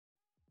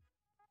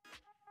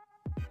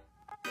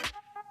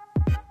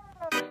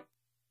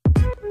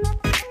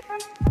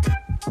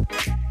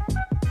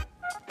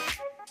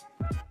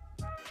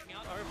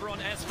Over on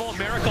S4,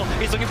 Miracle.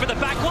 He's looking for the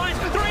back lines.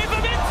 Three of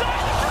them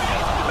inside the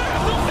freeze.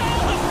 Miracle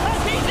found them.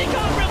 Arteezy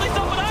can't really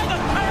stop it either.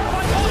 Aaron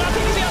by God.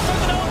 Arteezy outside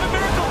the door for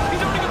Miracle.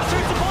 He's already got the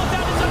street support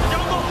down inside the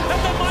jungle. And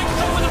then Mike's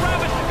over the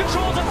rabbit.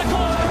 Controls up the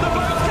course. The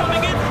boat's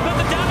coming in, but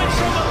the damage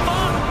from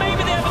afar.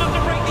 Maybe they have enough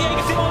to break the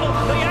Agency model.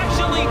 They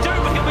actually do,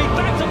 but he'll be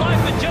back to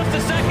life in just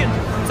a second.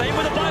 Same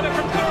with a buyback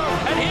from Kuro.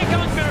 And here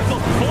comes Miracle.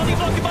 Body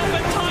blocked above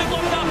and time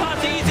locked up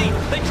Arteezy.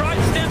 They tried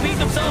to stampede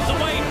themselves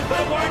away, but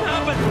it won't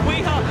happen.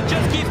 Weeha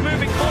just keeps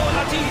moving forward.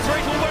 Arteezy's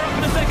race will wear up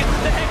in a second.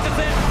 The Hex is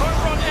there.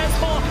 Over on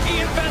S4.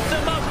 He invests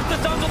them up. The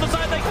Suns on the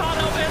side. They can't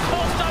help.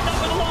 S4 stunned up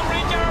with a long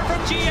range arrow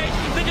from GH.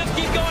 They just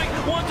keep going.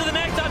 One to the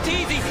next.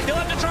 Arteezy. He'll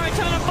have to try and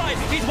turn a fight.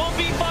 He's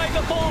 1v5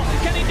 before.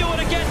 Can he do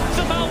it again?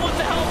 Samal wants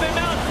to help him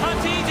out.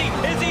 Arteezy.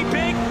 Is he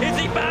big? Is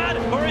he bad?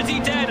 Or is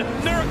he dead?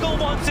 Miracle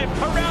wants him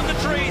around the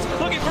trees.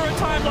 Looking for a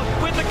time lock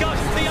with the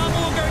guts. The armor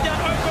will go down.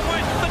 Open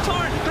wide. The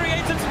torrent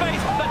creates some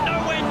space, but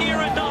nowhere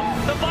near enough.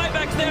 The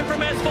buyback's there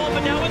from S4,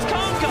 but now it's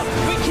Kuroky.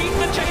 We keep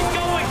the chase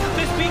going.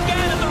 This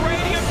began as a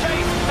radium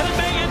chase, and it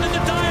may end in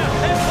the dire.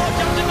 S4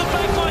 jumps in the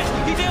back lines.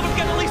 He's able to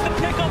get at least a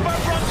pick off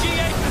over on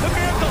GH. The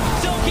Miracle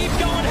still keeps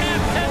going ham.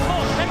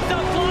 S4 next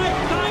up fly,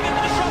 trying to get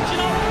the disruption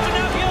off. So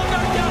now he'll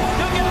go down.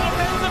 He'll get it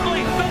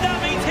offensively, but that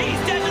means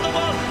he's dead to the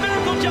world.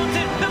 Miracle jumps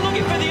in. They're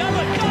looking for the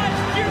other. Guys,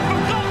 you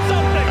forgot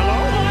something.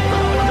 Hello?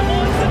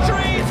 Towards the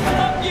trees.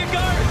 Up you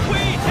go.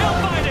 He'll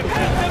find him.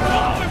 They'll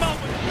blow him up.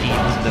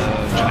 The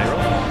gyro.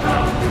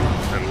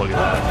 And look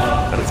at that.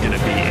 That is going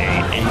to be a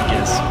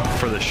Aegis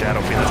for the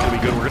Shadow Fiend. That's going to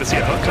be good. We're going to see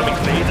a upcoming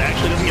Faith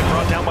actually doesn't get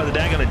brought down by the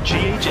Dagon. And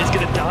GH is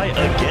going to die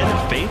again.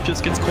 Faith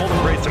just gets cold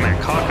embraced. And man,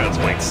 Kaka is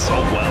playing so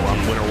well on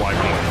Winter Wide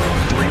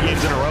 3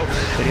 games in a row.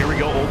 And here we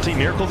go. Ulti.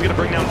 Miracle's going to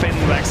bring down Faith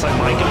in the backside.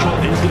 Mind Control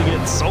is going to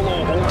get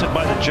solo ulted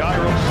by the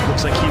gyro.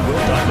 Looks like he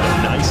will die. But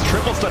a nice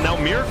triple stun. Now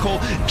Miracle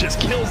just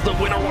kills the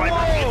Winter Wide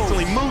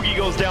instantly. Mugi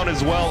goes down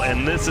as well.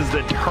 And this is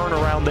the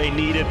turnaround they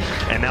needed.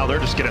 And now they're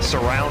just going to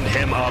surround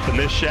him up. And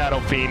this Shadow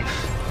Fiend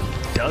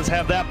does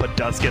have that, but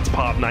Dust gets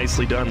popped.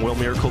 Nicely done. Will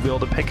Miracle be able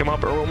to pick him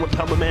up, or will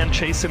Matamba Man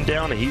chase him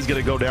down? And he's going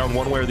to go down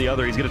one way or the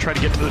other. He's going to try to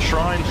get to the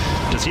shrine.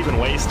 Does he even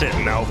waste it?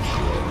 No.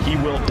 He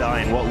will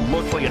die in what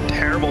looked like a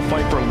terrible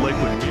fight for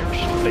Liquid.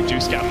 They do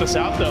scout this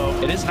out, though.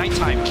 It is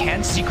nighttime.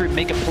 Can Secret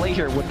make a play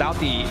here without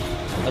the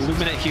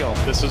Illuminate heal?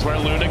 This is where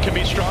Luna can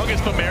be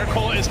strongest, but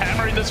Miracle is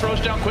hammering this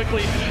Roche down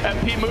quickly.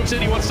 MP moves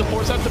in. He wants to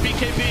force out the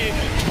BKB.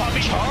 Poppy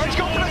charge,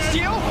 going for the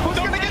steal. Who's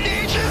going to get the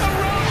Aegis?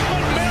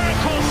 But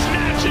Miracle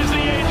snatches the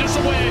Aegis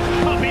away.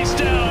 Puppy's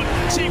down.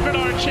 Secret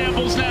Arch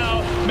shambles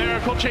now.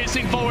 Miracle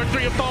chasing forward,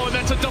 3 of foe, and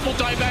that's a double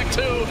die back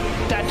too.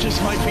 That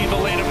just might be the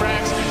lane of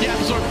Rax.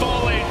 Yaps are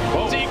falling.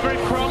 Whoa. Secret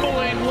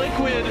crumbling.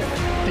 Liquid.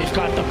 They've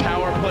got the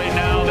power play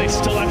now. They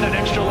still have that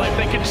extra life.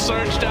 They can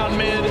surge down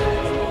mid.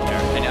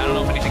 And I don't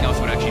know if anything else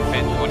would actually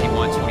fit what he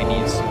wants, what he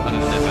needs, other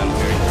than that battle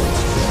period.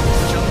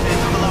 Jump in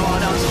from below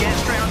Arnold, gets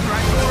straight on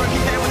right. Kuroky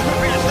there with the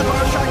finish, the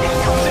bonus track, it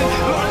comes in.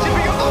 Launches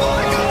it, oh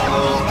my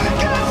god!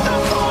 Gets the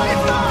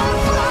 5-man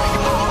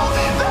flagpole!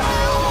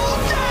 They're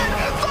all dead!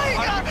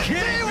 Vega,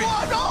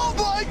 D1, oh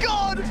my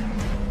god!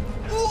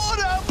 What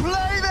a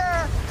play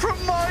there from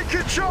Mind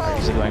Control!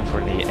 He's going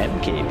for the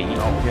MKB.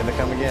 Oh, here they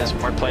come again.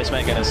 Smart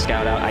placement, gonna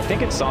scout out. I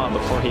think it saw him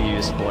before he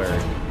used Blur.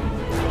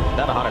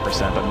 Not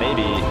 100%, but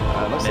maybe.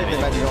 Looks like they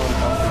might be going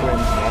Quinn.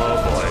 Oh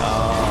boy.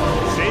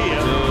 See ya.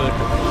 Good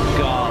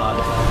God.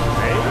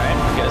 Hey. Alright,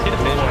 you guys get a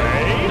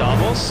finish.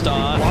 Double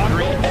stun.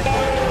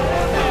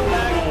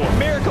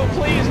 Miracle,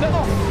 please. No,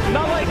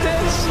 not like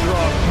this.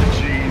 Drop the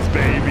G's,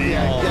 baby.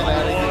 Yeah, get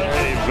out of here. What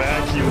a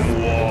vacuum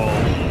wall.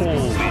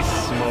 Holy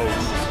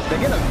smokes. They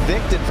get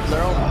evicted from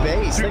their own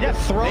base. They get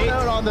thrown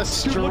out on the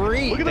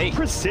street. Look at the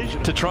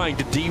precision. To trying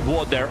to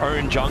de-ward their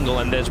own jungle,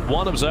 and there's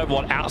one observer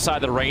ward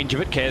outside the range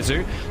of it,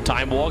 Kezu.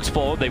 Time walks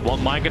forward, they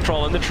want Mind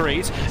Control in the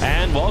trees,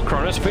 and well,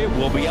 Chronosphere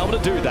will be able to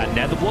do that.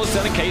 Netherblast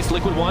set a case,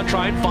 Liquid want to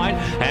try and fight,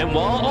 and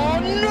well, oh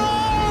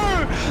no!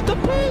 The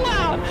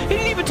pull-out! He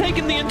didn't even take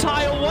him the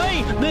entire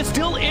way! They're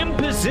still in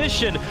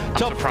position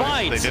to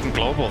fight! They didn't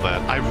global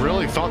that. I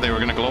really thought they were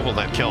going to global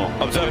that kill.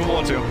 Observer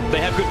ward 2. They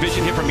have good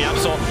vision here from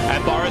Yamsor,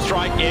 and Burrow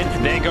strike in.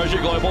 There goes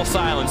your global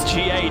silence.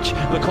 GH,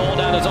 the call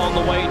down is on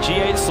the way.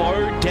 GH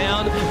slowed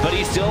down, but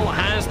he still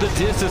has the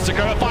distance to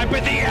go to fight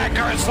with the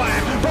accurate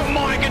slam from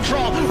Mind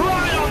Control.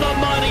 Right on the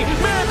money.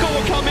 Miracle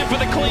will come in for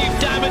the cleave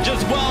damage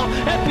as well.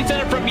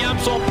 Epicenter from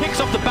Yamsor picks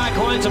up the back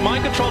lines, and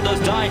Mind Control does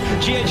die.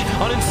 GH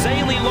on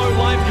insanely low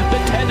life. The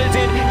tenders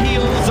in,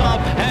 heals up,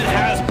 and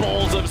has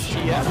balls of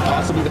shit. Yeah,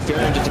 possibly the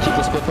Furion just to keep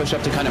the split push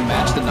up to kind of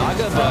match the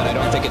Naga, but I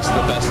don't think it's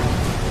the best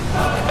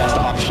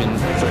option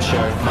for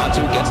sure.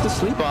 Matu gets the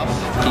sleep off.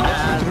 He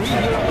gets 3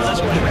 heroes.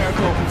 That's what the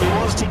Miracle. He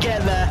wants to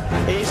get there.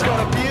 He's got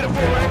a beautiful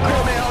red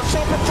crummy on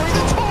top of 3.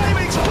 The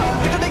timing's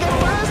perfect, and they get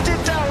bursted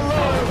down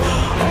low.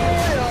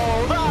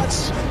 Oh,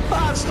 that's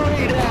 3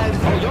 dead.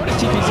 Oh, Yorick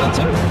TP's in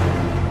too.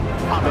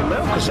 I mean,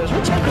 Miracle says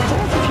we'll take a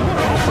 4th if you want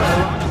to offer a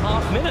run.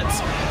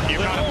 minutes. You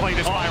gotta play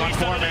this fire on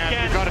four, man.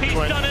 You gotta He's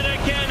do it. done it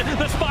again.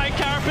 The spike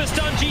carapace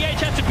done.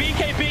 GH has to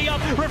BKB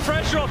up.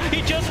 Refresher.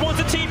 He just wants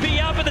a TP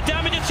out, but the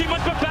damage is too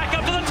much. But back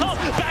up to the top.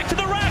 Back to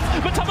the racks.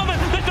 But Tubberman,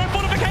 there's no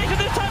fortification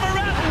this time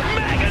around.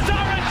 Megas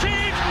are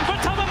achieved. But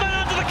Tubberman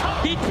under the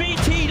cup. He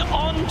BT'd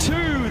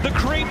onto the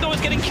creep that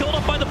was getting killed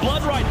off by the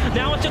Blood Rite.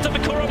 Now it's just up to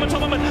Kuroky and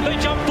Tubberman. They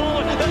jump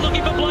forward. They're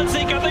looking for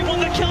Bloodseeker. They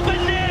want the kill, but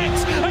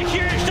next a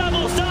huge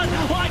double stun.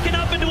 Liking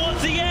up and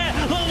towards the air.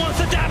 Low wants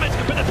the damage,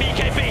 but the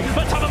BKB.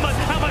 But Tubberman,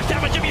 how much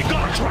damage have you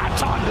got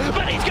trapped on?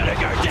 But he's gonna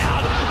go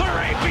down. The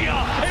rapier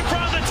in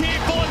front of the Tier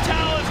 4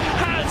 towers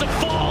has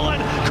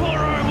fallen.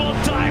 Kuro will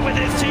die with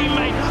his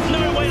teammate.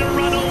 No way to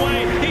run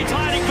away. He's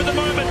hiding for the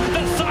moment.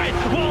 The site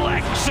will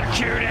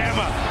execute him.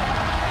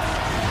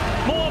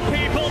 More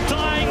people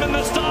dying than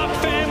the Stark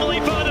family.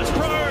 Virtus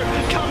Pro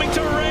coming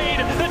to raid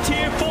the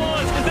Tier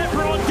 4s. They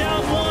brought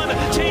down one.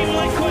 Team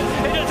Liquid,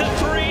 it is a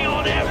 3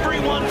 on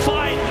everyone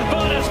fight.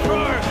 Virtus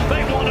Pro,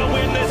 they want to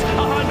win this.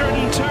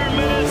 102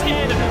 minutes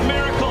in.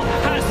 Miracle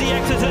has the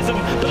exorcism,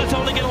 but it's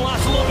only going to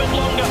last a little bit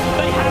longer.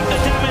 They have the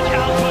damage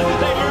output.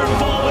 They move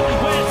forward.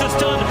 Where's the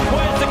stun?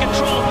 Where's the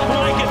control?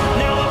 Like it.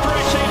 Now up for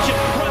a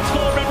shapeshift. Runs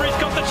forward. Referee's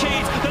got the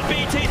cheese. The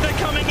BTs, they're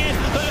coming in.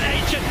 The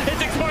ancient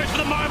is exposed for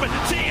the moment.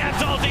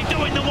 CS ulti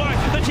doing the work.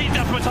 The cheese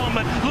down from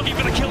Atonement. Looking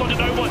for the kill onto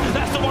no one.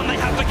 That's the one they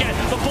have to get.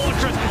 The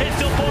fortress is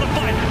still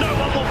fortified. No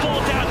one will fall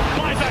down.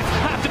 Buybacks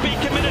have to be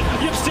committed.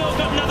 You've still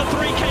got another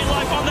 3k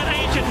life on that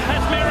ancient.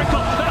 As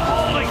Miracle, they're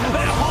holding.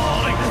 They're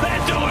holding.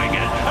 They're doing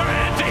it.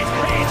 Arantes,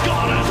 he's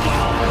gone as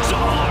well.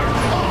 Solar.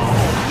 Oh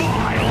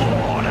my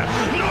lord.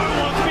 No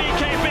one's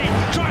BKB.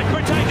 Try to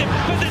protect him.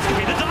 But this could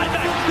be the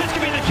dieback. This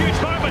could be the huge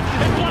moment.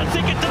 If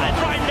Bloodseeker dies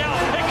right now,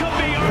 it could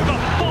be over.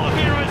 4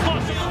 heroes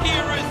lost.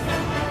 Heroes.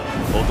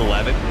 Both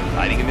 11,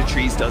 hiding in the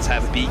trees, does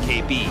have a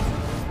BKB.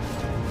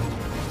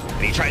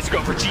 And he tries to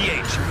go for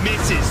GH.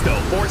 Misses though.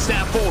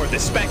 4-4, the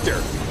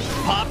Spectre.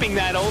 Popping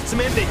that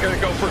ultimate, they're gonna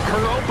go for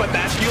Kuro, but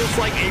that feels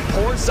like a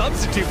poor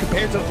substitute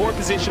compared to the 4th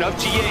position of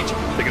GH.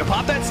 They're gonna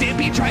pop that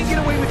Stampede, try and get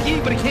away with E,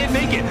 but he can't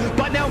make it.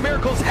 But now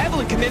Miracle's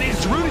heavily committed,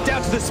 it's rooted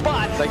down to the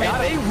spot,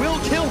 and they will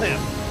kill him.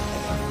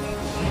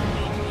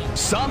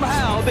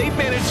 Somehow, they've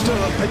managed to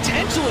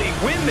potentially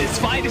win this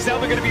fight, as now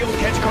they're going to be able to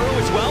catch Kuro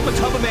as well. But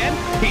Tubberman,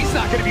 he's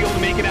not going to be able to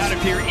make it out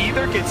of here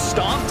either. Gets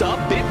stomped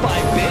up bit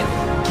by bit.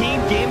 Keen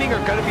Gaming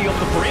are going to be able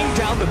to bring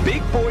down the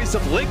big boys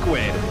of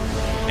Liquid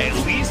at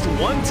least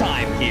one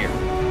time here.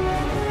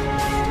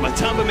 But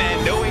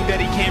Tubberman, knowing that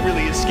he can't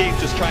really escape,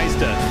 just tries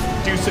to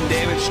do some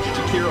damage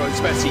to Kuro as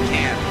best he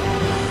can.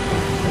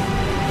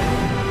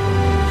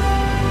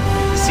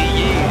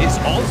 Is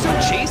also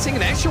chasing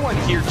an extra one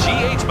here,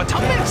 GH, but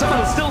Tubberman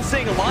somehow still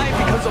staying alive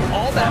because of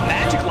all that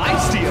magic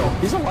lifesteal.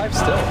 He's alive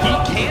still. He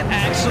can't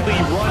actually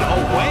run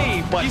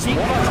away, but he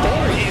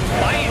can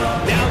fight.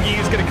 Now he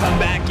is going to come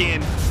back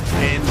in,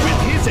 and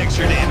with his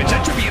extra damage,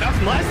 that should be enough.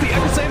 Unless the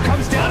Ever Slam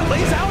comes down and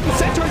lays out, and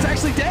Centaur is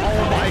actually dead.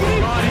 Oh my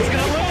god, he's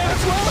going to live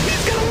as well.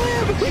 He's going to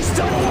live. He's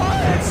still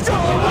alive. Still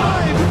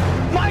alive.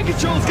 Mind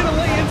Control is going to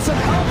lay in some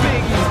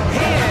helping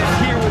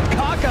hand here with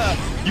Kaka.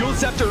 Yule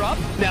Scepter up.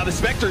 Now the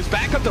Spectre's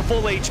back up to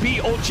full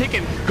HP. Old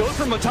Chicken goes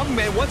from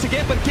Tubberman once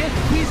again, but again,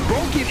 he's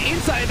broken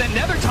inside of that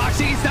Nether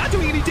Toxin. He's not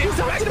doing any damage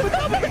to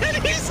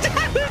Tubberman. He's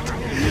dead.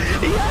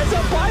 He has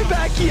a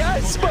buyback,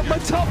 yes, but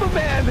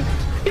Tubberman,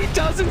 he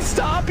doesn't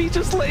stop. He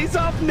just lays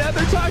off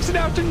Nether Toxin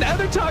after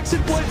Nether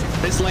Toxin blitz.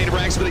 This lane of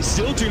Rax, but they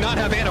still do not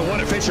have Ana.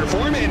 One Fisher,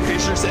 4-man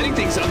Fisher setting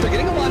things up. They're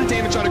getting a lot of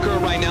damage on Kuro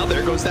right now.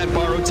 There goes that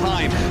borrowed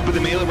time. But the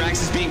melee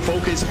Rax is being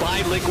focused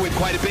by Liquid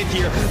quite a bit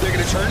here. They're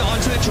going to turn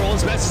onto the troll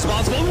as best as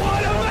possible.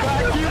 What a oh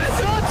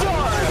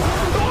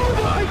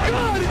my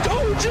god,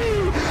 OG!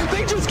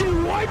 They just get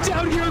wiped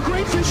out here. A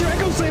great Fisher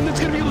Echo Slam that's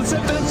going to be able to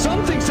set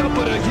some things up,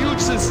 but a huge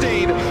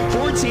sustain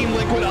for Team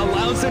Liquid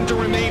allows them to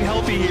remain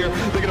healthy here.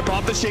 They're going to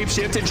pop the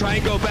shapeshift and try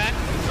and go back.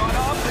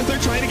 They're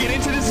trying to get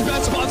into this as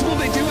best as possible.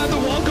 They do have the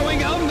wall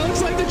going out, and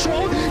looks like the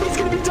troll, he's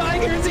going to be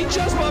dying here as he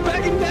just bought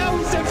back, and now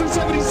he's dead for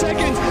 70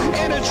 seconds.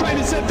 Anna trying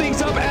to set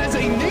things up as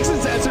a Nyx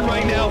assassin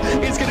right now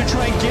is going to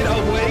try and get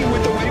away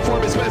with the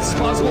waveform as best as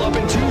possible up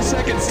in 2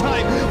 seconds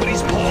time, but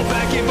he's pulled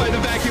back in by the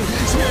vacuum.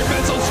 Spirit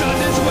Vessel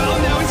stunned as well.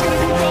 Now he's going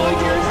to be falling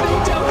here. His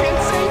no-down can't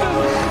save him.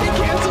 He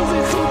cancels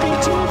his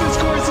CP. 2 of his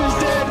course is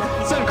dead.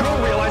 Son Kuro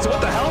realized,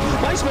 what the hell?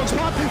 My smokes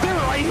pop. They're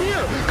right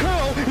here.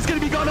 Kuro is going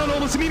to be gone out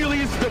almost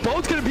immediately. The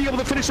boat's going to be able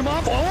to finish him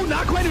off. Oh,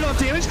 not quite enough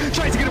damage.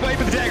 Tries to get away,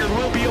 but the dagger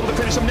will be able to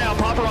finish him now.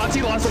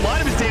 Paparazzi lost a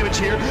lot of his damage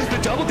here. The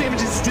double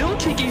damage is still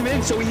kicking him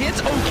in, so he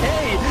hits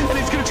okay, and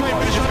he's going to try and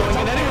finish him off.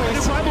 And anyway,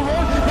 the Primal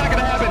Roar, not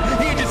going to happen.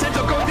 He just ends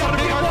up going down to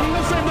the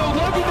Arcano Slam, though.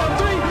 Lucky down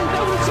 3.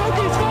 That was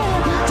Soki's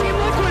fall. Team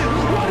Liquid,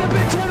 what a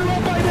big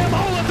turnaround by them.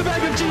 All at the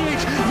back of GH.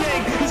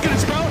 Yang, he's going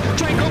to sprout,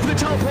 try and go for the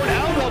teleport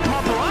out, while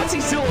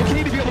Paparazzi's still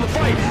okay to be able to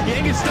fight.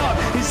 Yang is stopped.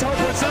 His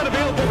teleport's not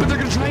available, but they're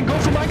going to try and go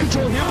for mind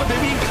control here, but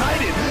they're being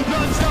kited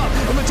non-stop.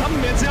 And the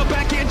Tubberman's now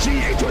back in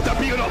GH with a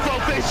beautiful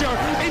Fisher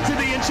into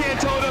the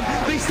enchant totem.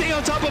 They stay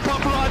on top of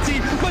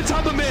Paparazzi, puts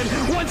on the man.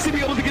 Wants to be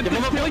able to get the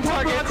blink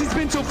target. He's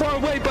been so far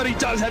away, but he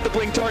does have the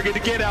blink target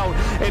to get out.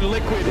 And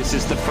Liquid. This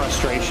is the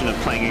frustration of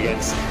playing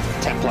against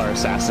Templar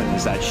Assassin,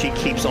 is that she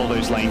keeps all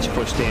those lanes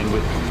pushed in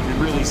with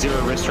really zero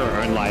risk to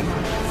her own life.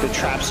 The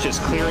trap's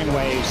just clearing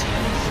waves.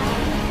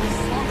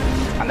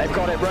 And they've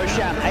got it,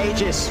 Roshan,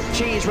 Aegis,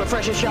 Cheese,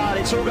 Refresher Shard,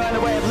 it's all going the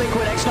way of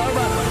Liquid.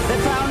 X-Nova, they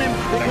found him,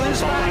 they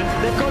glimpse back,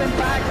 they've got him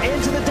back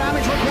into the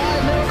damage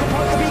required. Miracle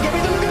poke the BKB,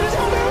 they're looking at his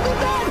own Miracle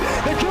dead!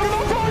 They've killed him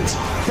up front!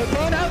 They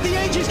burn out the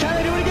Aegis, can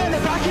they do it again?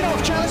 They're backing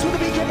off, Chalice with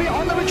the BKB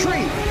on the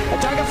retreat. A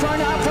dagger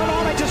thrown out from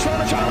Armor to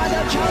Swarm, trying to land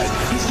down Chalice,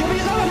 he's giving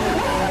his own.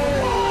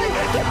 Oh my!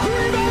 The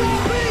Primo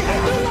LP,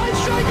 the Light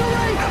Strike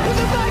Array with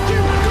the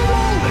vacuum, the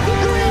wall, the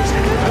greaves,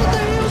 they've got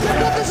the heals,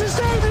 they've got the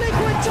sustain,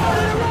 Liquid turn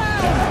it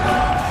around!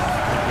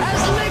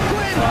 As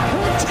Liquid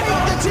will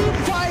take the team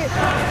fight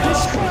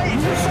despite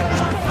the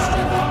first best.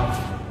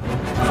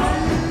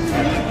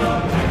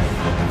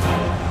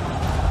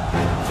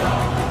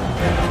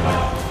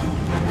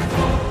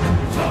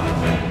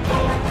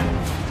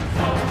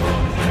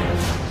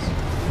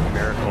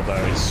 Miracle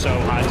though is so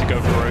hard to go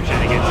for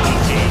Roshan against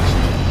DT.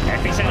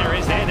 Epicenter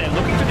is there, they're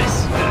looking for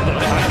this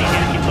Tiny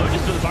now. He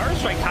loads to the Burrow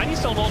Strike. Tiny's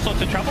still in all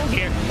sorts of trouble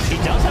here. He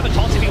does have a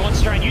toss if he wants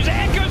to try and use it.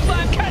 Echo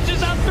Slam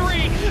catches up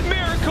 3.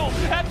 Miracle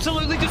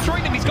absolutely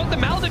destroying them. He's got the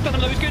Maledict on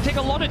him though. He's going to take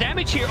a lot of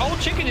damage here. Old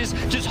Chicken is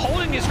just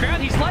holding his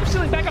ground. He's life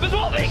stealing back up as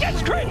well. He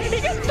gets crit.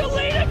 He gets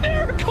deleted.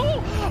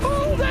 Miracle.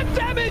 Oh, that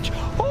damage.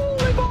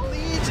 Holy moly.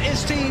 Leads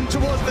his team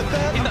towards the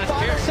third and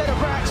final set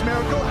of racks.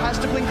 Miracle has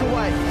to blink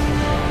away.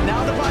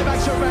 Now the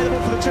buybacks are available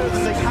for the two of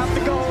them. They have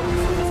to go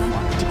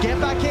to get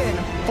back in.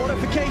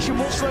 Fortification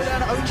will slow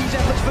down OG's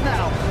efforts for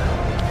now.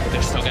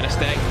 They're still gonna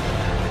stay.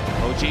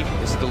 OG,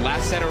 this is the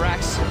last set of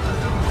racks.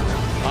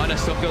 Ana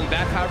still feeling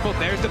that powerful.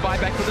 There's the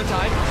buyback for the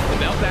time. The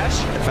Melt Dash.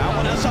 Found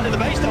one outside of the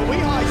base though.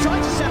 Weehigh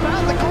trying to step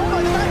out. The combo,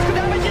 the magical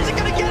damage isn't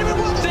gonna get him in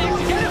one.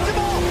 Get him some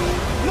more.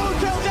 No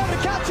kills able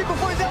to catch him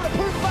before he's able to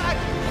poof back.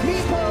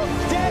 Meepo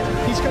dead.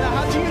 He's gonna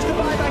have to use the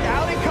buyback.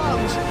 Out it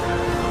comes.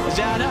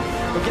 Zana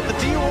will get the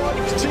D-Ward,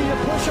 continue to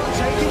push on,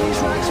 taking these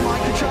racks,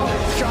 mind control,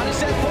 trying to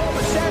set forward,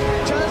 but Seth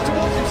turns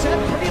towards him, Seth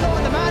pretty low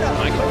in the mana,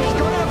 but he's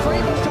got enough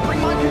frames to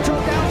bring mind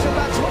control down to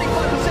about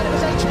 25% of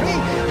his HP.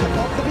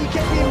 Pop the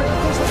BKB and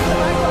Miracles, look at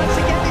the backlines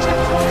again, these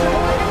guys want to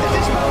survive, there's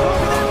this man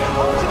over there,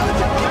 onto the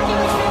attack,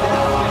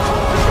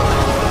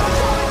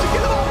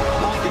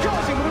 mind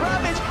controls him with a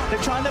Ravage, they're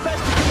trying their best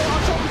to kill it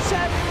on top of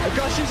Seth,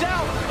 gushes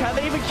out, can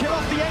they even kill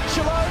off the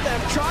Exhalo? They're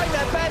trying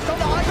their best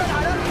on the Hydra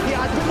Nana, he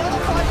has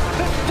another fight,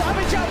 the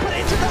damage output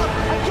into them,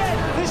 again,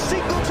 this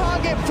single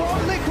target for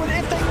Liquid,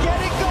 if they get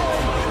it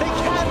going, they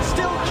can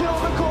still kill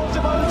the cause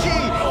of OG,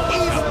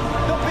 even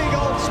the big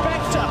old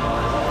Spectre.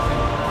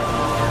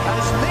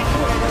 As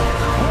Liquid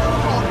will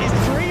hold his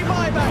 3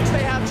 buybacks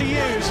they have to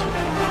use.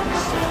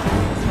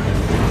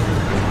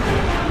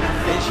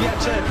 Is yet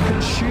to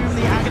consume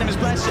the Aghanims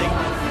Blessing.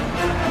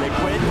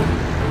 Liquid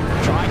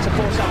trying to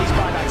force out these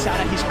buybacks.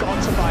 Anna, he's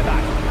got to buy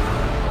back.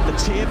 The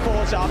tier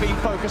 4s are being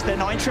focused. They're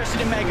not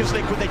interested in Megas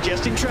Liquid. They're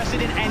just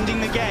interested in ending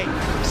the game.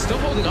 Still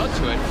holding on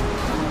to it.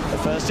 The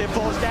first tier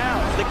 4's down.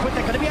 Liquid,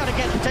 they're going to be able to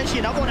get potentially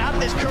another one out of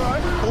this. Kuro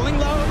pulling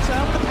low to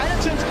help the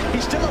Penitent.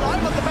 He's still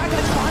alive on the back, and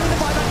it's finally the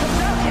buyback comes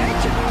out. The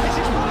Ancient is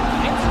his one.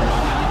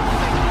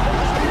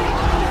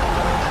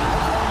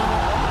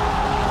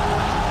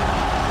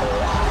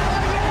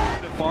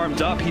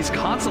 Farmed up, he's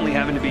constantly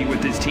having to be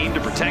with his team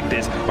to protect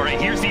this. All right,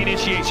 here's the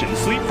initiation.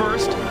 Sleep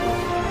first,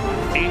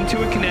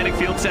 into a kinetic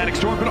field static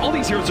storm, but all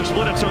these heroes are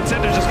split up, so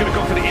instead they're just going to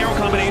go for the arrow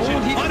combination.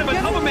 On him,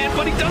 a man,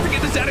 but he doesn't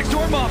get the static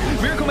storm off.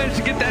 Miracle managed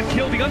to get that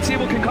kill. The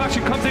unstable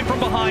concoction comes in from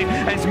behind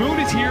as Moon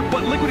is here,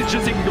 but Liquid is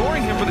just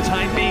ignoring him for the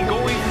time being,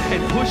 going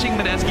and pushing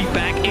Mineski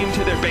back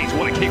into their base.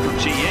 What a kick from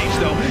GH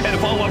though, and a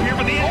follow-up here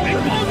for the enemy.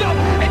 Blows up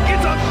and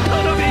gets a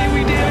ton of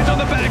AoE damage on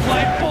the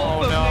backline.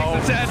 Both the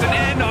Assassin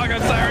and Naga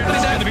Siren.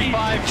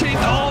 Mineski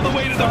chased all the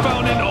way to the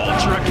fountain.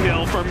 Ultra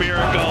kill for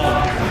Miracle.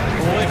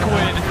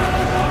 Liquid.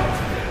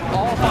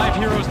 All 5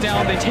 heroes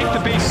down. They take the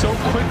base so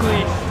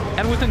quickly,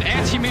 and with an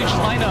anti-mage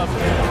lineup,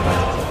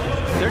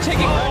 they're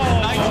taking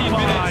 19 minutes.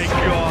 Oh my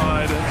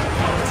god.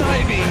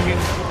 Timing.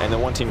 And then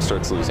one team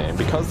starts losing, and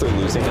because they're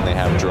losing and they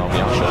have Jerome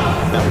Yasha,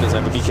 now he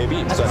doesn't have a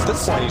BKB. So at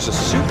this point, he's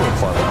just super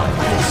far behind.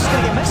 This is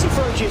going to get messy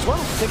for OG as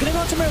well. They're going to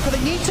go to Miracle.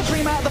 They need to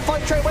bring him out of the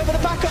fight straight away with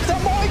the backup. They're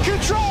mind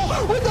control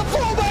with the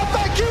full-back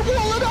vacuum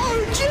wall, and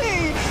OG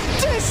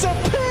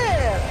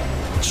disappear.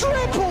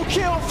 Triple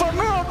kill for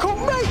Miracle.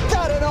 Make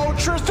that an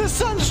Ultra as the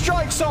sun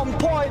strikes on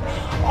point.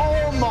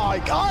 Oh my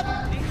god.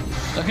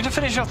 Looking to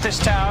finish off this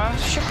tower.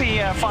 Should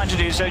be fine to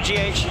do so.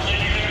 GH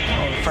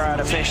throw out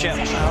a Fisher.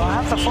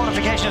 I'll have the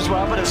fortification as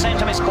well, but at the same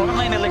time it's bottom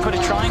lane that Liquid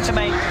are trying to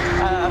make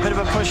a bit of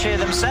a push here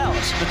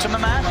themselves. But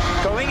man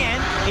going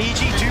in. EG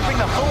do bring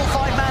the full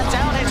 5-man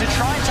down here to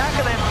try and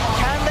tackle him.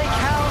 Can they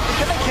count?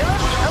 Can they kill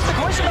him? That's the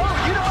question. Oh,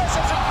 Universe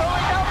has him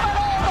going down.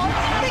 Oh,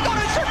 he got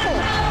a triple.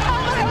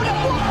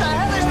 What the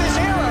hell is this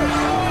hero?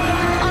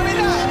 I mean,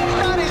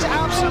 that is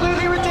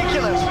absolutely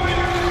ridiculous.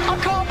 I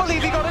can't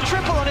believe he got a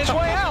triple on his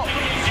way out.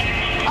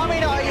 I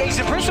mean, he's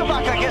a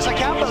bristleback, I guess I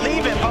can't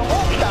believe him.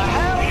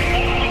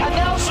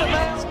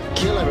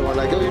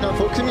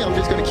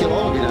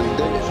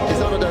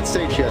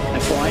 stage yet.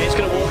 And Fly is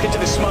going to walk into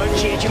the smoke.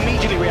 GH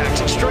immediately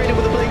reacting straight in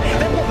with a blink.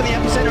 They're popping the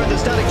epicenter of the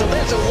static, so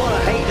there's a lot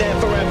of hate there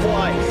for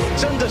FY.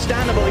 It's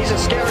understandable, he's a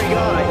scary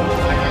guy.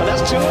 But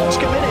that's 2 ults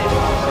committed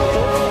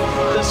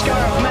for the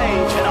Scarab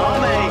Mage. And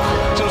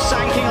Arme, some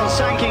sanking on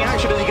sanking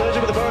action as he goes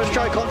in with a Burrow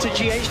Strike onto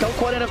GH. Not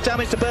quite enough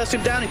damage to burst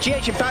him down. And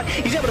GH, in fact,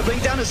 he's able to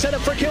blink down and set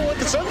up for a kill with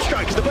the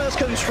Sunstrike as the burst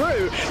comes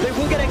through. They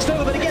will get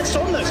X-Nova, but it gets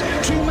Somnus.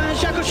 2-man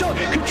Shackle Shot,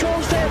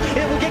 controls there.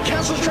 It will get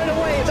cancelled straight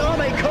away as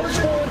Arme comes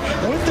forward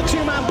with the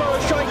 2-man Burrow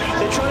Strike.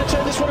 They're trying to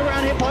turn this one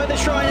around here by the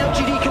Shrine.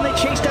 LGD, can they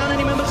chase down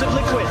any members of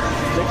Liquid?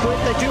 Liquid,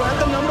 they do have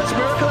the numbers.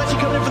 Miracle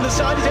actually coming in from the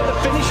side. He's able to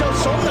finish on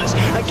Somnus.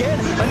 Again,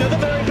 another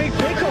very big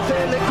pick-off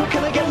there. Liquid,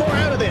 can they get more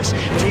out of this?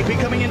 TP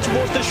coming in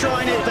towards the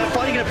Shrine here. They're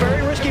fighting in a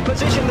very risky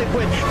position,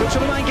 Liquid. But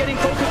Superman getting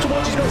focused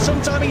towards. He's got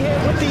some timing here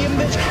with the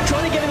Invis,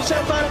 trying to get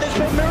himself out of this.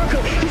 But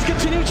Miracle, he's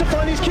continuing to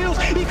find his kills.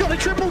 He's got a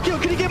triple kill.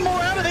 Can he get more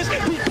out of this?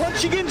 He's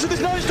punching into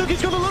this nice look.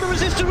 He's got a lot of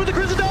resistance with the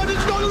Chrysadine.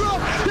 It's not enough.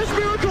 There's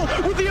Miracle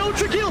with the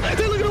ultra kill.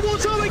 They're looking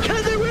towards Arme.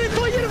 Can they win? If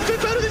I get a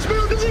fifth out of this,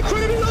 Miracle's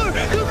incredibly low.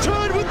 They'll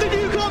turn with the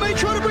new Arme,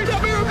 trying to bring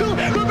down Miracle.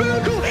 But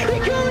Miracle, he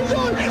carries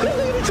on. They're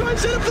going to try and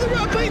set up for the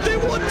rampage. They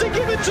want to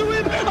give it to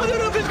him. I don't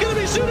know if it's going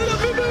to be soon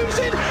enough. He moves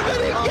in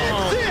and he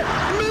gets it.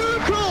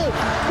 Miracle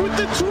with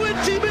the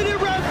 20-minute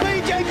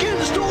rampage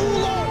against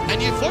all odds.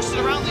 And you forced it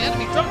around the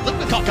enemy front.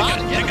 Liquid got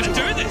it. They're going to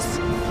do this.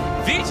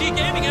 VG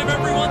Gaming have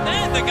everyone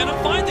there. They're going to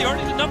fight. They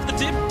already did enough for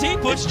the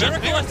T-push.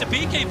 Miracle has to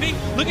BKB,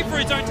 looking for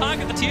his own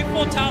target. The Tier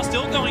 4 tower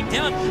still going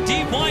down.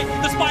 DY,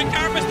 the Spike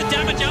Carapace, the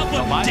damage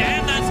output.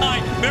 Damn, that's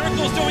high.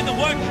 Miracle's doing the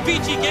work.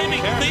 VG Gaming,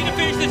 they need to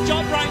finish this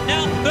job right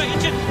now. The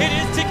engine, it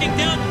is ticking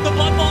down. The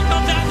Blood Ball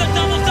comes out. The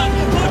double stun,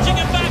 pushing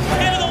it back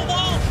into the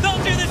wall.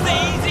 They'll do this the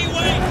easy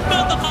way,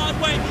 not the hard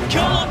way.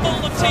 Kill off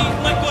all of Team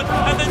Liquid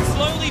and then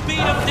slowly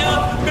beat him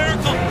down.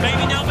 Miracle,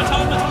 maybe now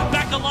Matoma's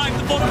back alive.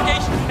 The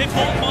fortification, it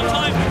bought more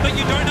time, but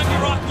you don't have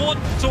your right ward,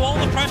 so all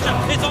the pressure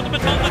is on the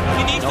Matoma.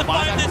 He needs to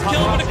find this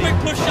kill with a quick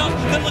push up.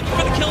 They're looking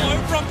for the kill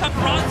over from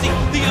Paparazzi.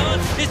 The Urn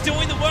is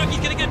doing the work. He's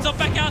going to get himself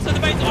back outside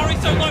the base. Ori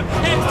so low,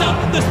 hands up.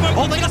 The smoke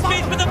looks for the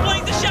speed, but the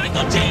blaze, the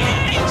shackle.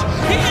 GH!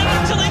 He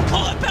actually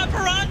caught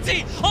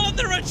Paparazzi on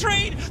the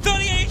retreat.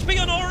 30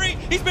 HP on Ori.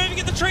 He's moving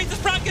in the trees. The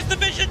Sprite gets the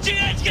vision.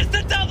 GH gets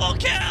the double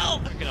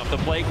kill. The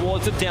Plague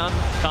Wards are down.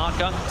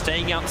 Karka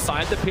staying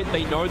outside the pit.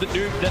 They know that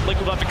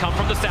Liquid will have to come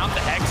from the south.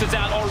 The Hex is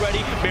out already.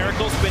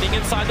 Miracle spinning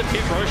inside the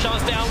pit. Roshan's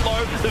down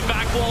low. The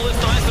back wall is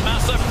nice. The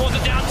Master forces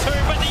it down too,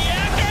 but the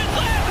air goes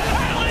left.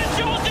 And it's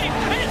Jordy.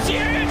 It's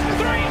huge.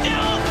 3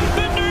 down.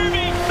 The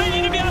Newbie. They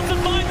need to be able to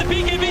survive. The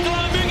BKB to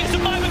allow Mugi to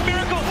survive with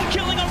Miracle.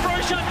 Killing off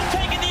Roshan.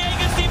 Taking the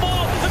Agency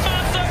more. The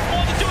Master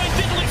is doing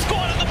diddling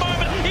squad at the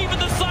moment. Even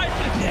the site.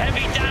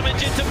 Heavy damage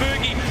into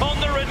Mugi on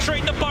the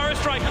retreat. The Burrow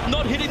Strike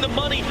not hitting the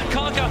money.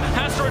 Karka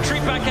has to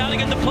retreat back out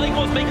again. The Plague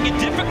War's making it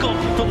difficult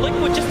for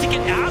Liquid just to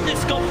get out of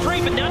this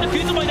scot-free. But now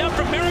Diffusal way down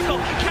from Miracle.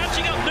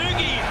 Catching up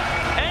Mugi.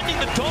 Ending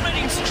the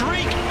dominating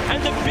streak.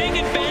 And the big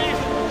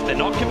advantage. They're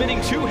not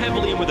committing too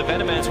heavily in with the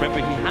Venomance. Remember,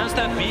 he has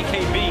that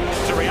BKB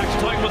to react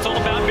to what's all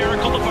about.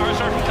 Miracle, the Burrow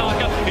Strike from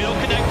Karka.